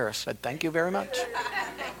Tom Kehres. I said, thank you very much.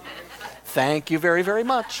 Thank you very, very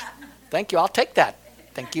much. Thank you. I'll take that.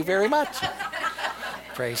 Thank you very much.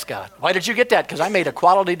 Praise God. Why did you get that? Because I made a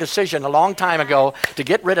quality decision a long time ago to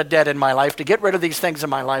get rid of debt in my life, to get rid of these things in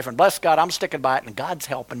my life. And bless God, I'm sticking by it. And God's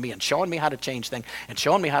helping me and showing me how to change things and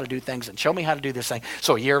showing me how to do things and showing me how to do this thing.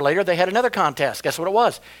 So a year later, they had another contest. Guess what it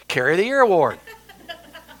was? Carrier of the Year award.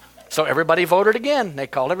 So everybody voted again. They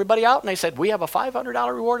called everybody out and they said, we have a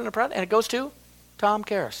 $500 reward in the present, and it goes to Tom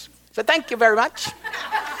Kehres. I said, thank you very much.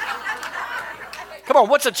 Come on,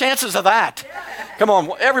 what's the chances of that? Come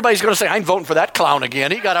on, everybody's going to say, I ain't voting for that clown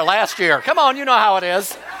again. He got it last year. Come on, you know how it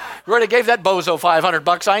is. We already gave that bozo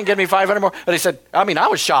 $500. I ain't giving me 500 more. But he said, I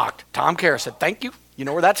was shocked. Tom Kehres said, thank you. You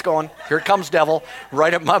know where that's going. Here it comes, devil.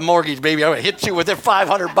 Right at my mortgage, baby. I'm going to hit you with it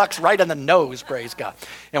 $500 right in the nose, praise God.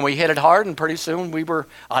 And we hit it hard, and pretty soon we were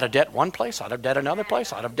out of debt one place, out of debt another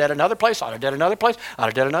place, out of debt another place, out of debt another place, out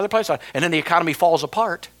of debt another place. And then the economy falls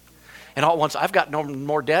apart. And all at once, I've got no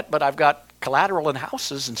more debt, but I've got collateral in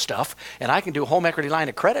houses and stuff, and I can do a home equity line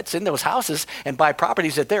of credits in those houses and buy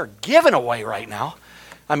properties that they're giving away right now.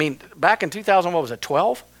 I mean, back in 2000, what was it,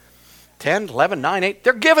 12? 10, 11, 9, 8,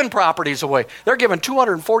 they're giving properties away. They're giving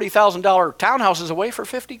 $240,000 townhouses away for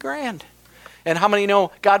 $50,000. And how many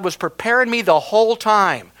know God was preparing me the whole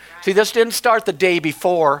time? See, this didn't start the day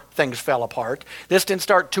before things fell apart. This didn't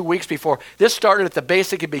start 2 weeks before. This started at the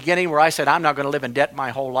basic beginning where I said, I'm not going to live in debt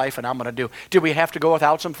my whole life, and I'm going to do. Did we have to go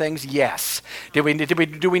without some things? Yes. Do we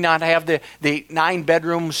not have the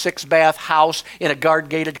 9-bedroom, 6-bath house in a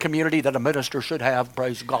guard-gated community that a minister should have,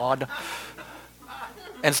 praise God,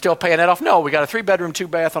 and still paying that off? No, we got a 3-bedroom,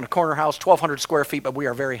 2-bath on a corner house, 1,200 square feet, but we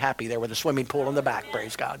are very happy there with a swimming pool in the back,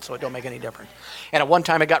 praise God, so it don't make any difference. And at one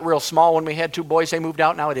time it got real small when we had 2 boys. They moved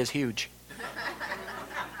out. Now it is huge.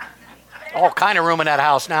 All kind of room in that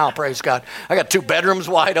house now, praise God. I got 2 bedrooms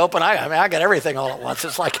wide open. I got everything all at once.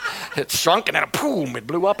 It's like it shrunk and then boom, it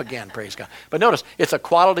blew up again, praise God. But notice, it's a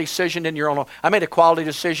quality decision in your own life. I made a quality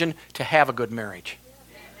decision to have a good marriage.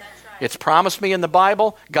 It's promised me in the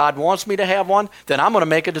Bible. God wants me to have one. Then I'm going to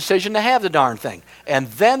make a decision to have the darn thing. And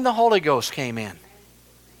then the Holy Ghost came in.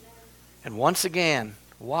 And once again,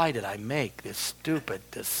 why did I make this stupid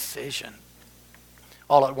decision?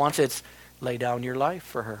 All at once, it's lay down your life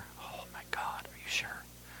for her. Oh my God, are you sure?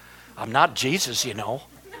 I'm not Jesus, you know.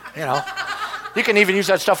 You can even use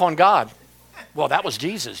that stuff on God. Well, that was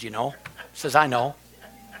Jesus, Says, I know.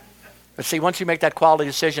 But see, once you make that quality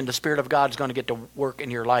decision, the Spirit of God is going to get to work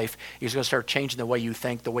in your life. He's going to start changing the way you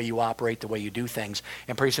think, the way you operate, the way you do things.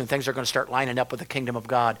 And pretty soon things are going to start lining up with the kingdom of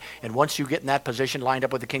God. And once you get in that position lined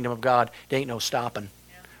up with the kingdom of God, there ain't no stopping.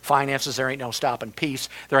 Finances, there ain't no stopping peace.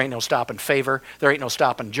 There ain't no stopping favor. There ain't no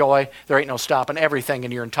stopping joy. There ain't no stopping everything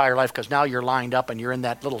in your entire life, because now you're lined up and you're in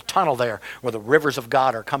that little tunnel there where the rivers of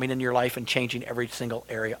God are coming in your life and changing every single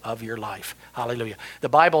area of your life. Hallelujah. The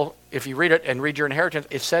Bible, if you read it and read your inheritance,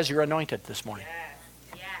 it says you're anointed this morning.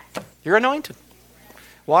 Yes. You're anointed.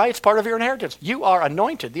 Why? It's part of your inheritance. You are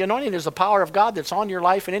anointed. The anointing is the power of God that's on your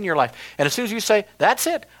life and in your life. And as soon as you say, that's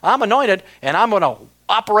it, I'm anointed, and I'm going to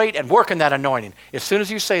operate and work in that anointing. As soon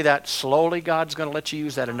as you say that, slowly God's going to let you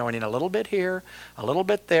use that anointing a little bit here, a little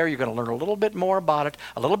bit there. You're going to learn a little bit more about it,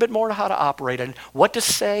 a little bit more how to operate it, what to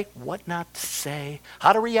say, what not to say,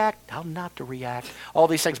 how to react, how not to react, all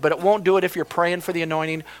these things. But it won't do it if you're praying for the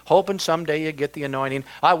anointing, hoping someday you get the anointing.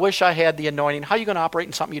 I wish I had the anointing. How are you going to operate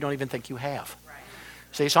in something you don't even think you have?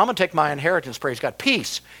 See, so I'm going to take my inheritance, praise God.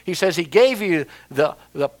 Peace. He says he gave you the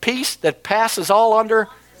peace that passes all under.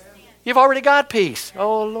 You've already got peace.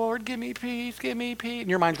 Oh, Lord, give me peace, give me peace. And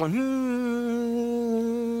your mind's going,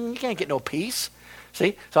 you can't get no peace.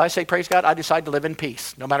 See? So I say, praise God, I decide to live in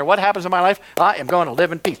peace. No matter what happens in my life, I am going to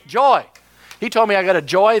live in peace. Joy. He told me I got a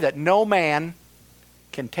joy that no man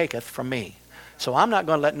can taketh from me. So I'm not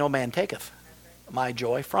going to let no man taketh my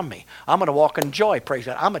joy from me. I'm going to walk in joy, praise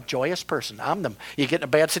God. I'm a joyous person. You get in a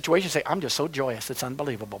bad situation, say, I'm just so joyous. It's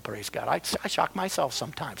unbelievable, praise God. I shock myself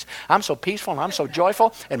sometimes. I'm so peaceful and I'm so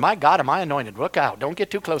joyful, and my God, am I anointed. Look out. Don't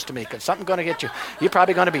get too close to me because something's going to get you. You're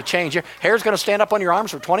probably going to be changed. Your hair's going to stand up on your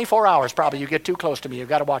arms for 24 hours probably. You get too close to me. You've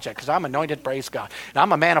got to watch that because I'm anointed, praise God. And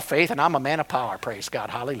I'm a man of faith and I'm a man of power, praise God.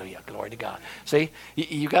 Hallelujah. Glory to God. See,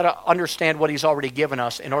 you got to understand what he's already given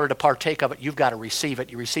us. In order to partake of it, you've got to receive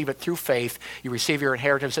it. You receive it through faith. You receive your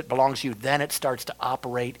inheritance that belongs to you. Then it starts to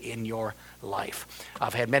operate in your life.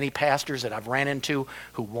 I've had many pastors that I've ran into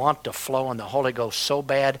who want to flow in the Holy Ghost so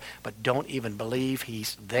bad, but don't even believe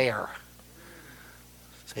he's there.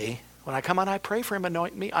 See, when I come on, I pray for him,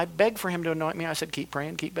 anoint me. I beg for him to anoint me. I said, keep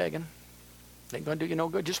praying, keep begging. Ain't going to do you no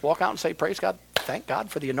good. Just walk out and say, praise God. Thank God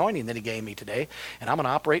for the anointing that he gave me today. And I'm going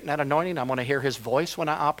to operate in that anointing. I'm going to hear his voice when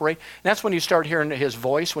I operate. And that's when you start hearing his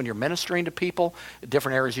voice when you're ministering to people,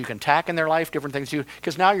 different areas you can attack in their life, different things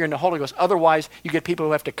because now you're in the Holy Ghost. Otherwise, you get people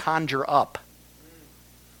who have to conjure up.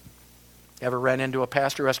 Ever ran into a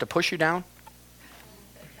pastor who has to push you down?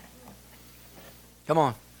 Come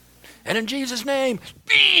on. And in Jesus' name,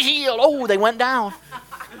 be healed. Oh, they went down.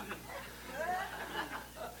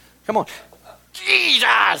 Come on.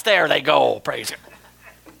 Jesus, there they go. Praise him.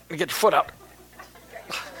 Get your foot up.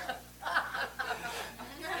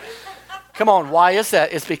 Come on, why is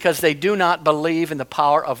that? It's because they do not believe in the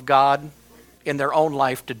power of God in their own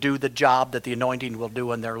life to do the job that the anointing will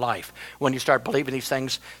do in their life. When you start believing these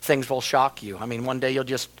things, things will shock you. I mean, one day you'll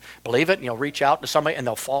just believe it and you'll reach out to somebody and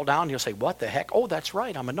they'll fall down and you'll say, what the heck? Oh, that's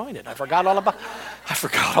right, I'm anointed. I forgot all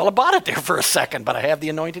about it there for a second, but I have the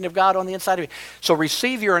anointing of God on the inside of me. So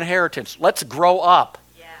receive your inheritance. Let's grow up.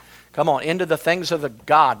 Yeah. Come on, into the things of the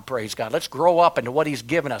God, praise God. Let's grow up into what he's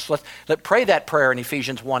given us. Let's pray that prayer in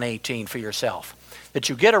Ephesians 1:18 for yourself. That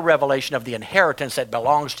you get a revelation of the inheritance that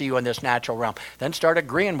belongs to you in this natural realm. Then start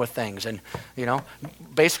agreeing with things. And,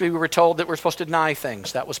 basically we were told that we're supposed to deny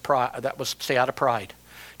things. That was stay out of pride.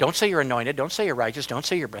 Don't say you're anointed. Don't say you're righteous. Don't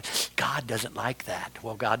say you're... God doesn't like that.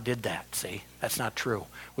 Well, God did that, see? That's not true.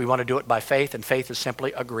 We want to do it by faith, and faith is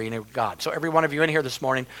simply agreeing with God. So every one of you in here this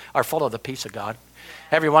morning are full of the peace of God.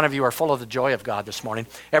 Every one of you are full of the joy of God this morning.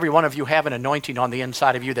 Every one of you have an anointing on the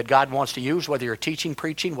inside of you that God wants to use, whether you're teaching,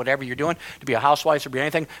 preaching, whatever you're doing, to be a housewife or be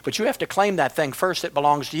anything. But you have to claim that thing first that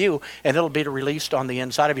belongs to you, and it'll be released on the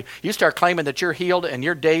inside of you. You start claiming that you're healed, and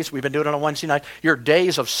your days, we've been doing it on Wednesday night, your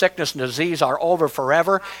days of sickness and disease are over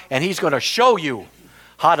forever, and he's going to show you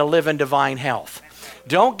how to live in divine health.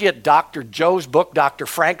 Don't get Dr. Joe's book, Dr.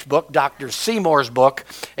 Frank's book, Dr. Seymour's book,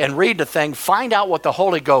 and read the thing. Find out what the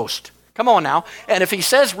Holy Ghost... Come on now. And if he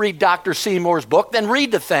says read Dr. Seymour's book, then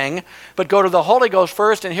read the thing, but go to the Holy Ghost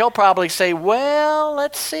first, and he'll probably say, well,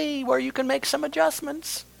 let's see where you can make some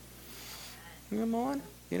adjustments. Come on.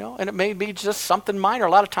 And it may be just something minor.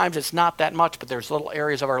 A lot of times it's not that much, but there's little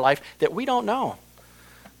areas of our life that we don't know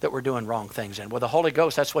that we're doing wrong things in. Well, the Holy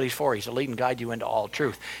Ghost, that's what he's for. He's to lead and guide you into all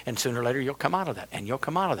truth. And sooner or later, you'll come out of that, and you'll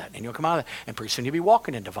come out of that, and you'll come out of that. And pretty soon you'll be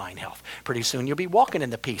walking in divine health. Pretty soon you'll be walking in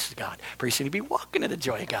the peace of God. Pretty soon you'll be walking in the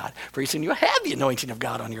joy of God. Pretty soon you'll have the anointing of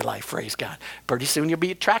God on your life, praise God. Pretty soon you'll be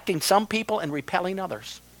attracting some people and repelling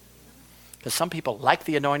others. Because some people like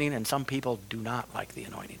the anointing, and some people do not like the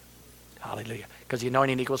anointing. Hallelujah. Because the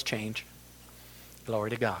anointing equals change. Glory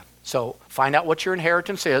to God. So find out what your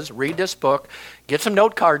inheritance is. Read this book. Get some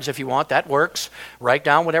note cards if you want. That works. Write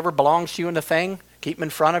down whatever belongs to you in the thing. Keep them in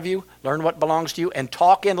front of you. Learn what belongs to you. And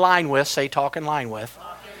talk in line with. Say talk in line with.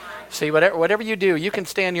 See, whatever you do, you can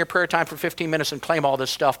stay in your prayer time for 15 minutes and claim all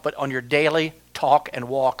this stuff. But on your daily talk and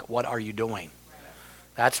walk, what are you doing?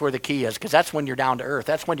 That's where the key is. Because that's when you're down to earth.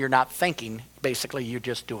 That's when you're not thinking. Basically, you're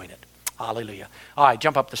just doing it. Hallelujah. All right,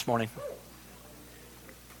 jump up this morning.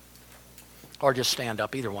 Or just stand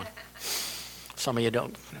up, either one. Some of you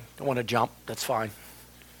don't want to jump. That's fine.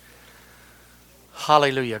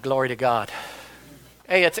 Hallelujah. Glory to God.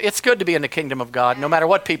 Hey, it's good to be in the kingdom of God, no matter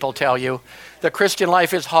what people tell you. The Christian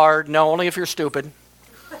life is hard. No, only if you're stupid.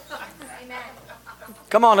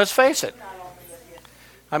 Come on, let's face it.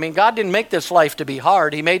 I mean, God didn't make this life to be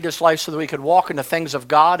hard. He made this life so that we could walk in the things of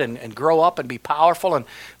God and grow up and be powerful and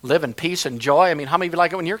live in peace and joy. I mean, how many of you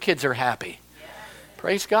like it when your kids are happy?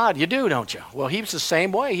 Praise God. You do, don't you? Well, he's the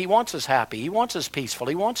same way. He wants us happy. He wants us peaceful.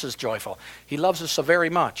 He wants us joyful. He loves us so very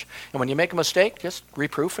much. And when you make a mistake, just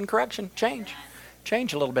reproof and correction. Change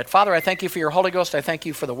a little bit. Father, I thank you for your Holy Ghost. I thank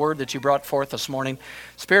you for the word that you brought forth this morning.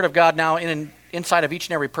 Spirit of God, now inside of each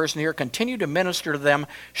and every person here, continue to minister to them.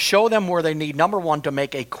 Show them where they need, number one, to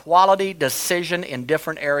make a quality decision in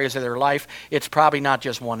different areas of their life. It's probably not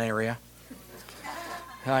just one area.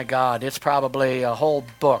 My God, it's probably a whole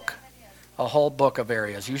book a whole book of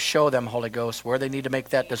areas. You show them, Holy Ghost, where they need to make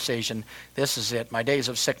that decision. This is it. My days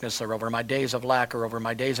of sickness are over. My days of lack are over.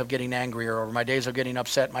 My days of getting angry are over. My days of getting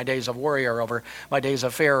upset. My days of worry are over. My days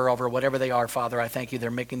of fear are over. Whatever they are, Father, I thank you. They're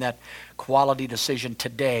making that quality decision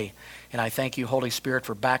today. And I thank you, Holy Spirit,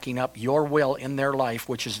 for backing up your will in their life,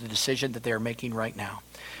 which is the decision that they're making right now.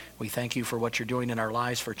 We thank you for what you're doing in our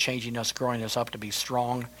lives, for changing us, growing us up to be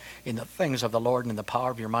strong in the things of the Lord and in the power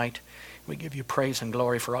of your might. We give you praise and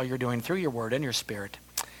glory for all you're doing through your word and your spirit.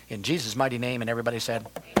 In Jesus' mighty name, and everybody said,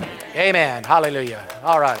 Amen. Hallelujah.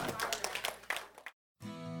 All right.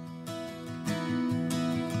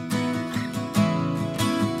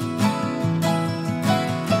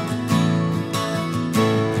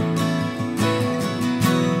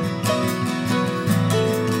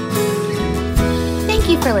 Thank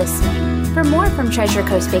you for listening. For more from Treasure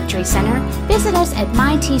Coast Victory Center, visit us at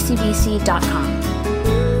mytcbc.com.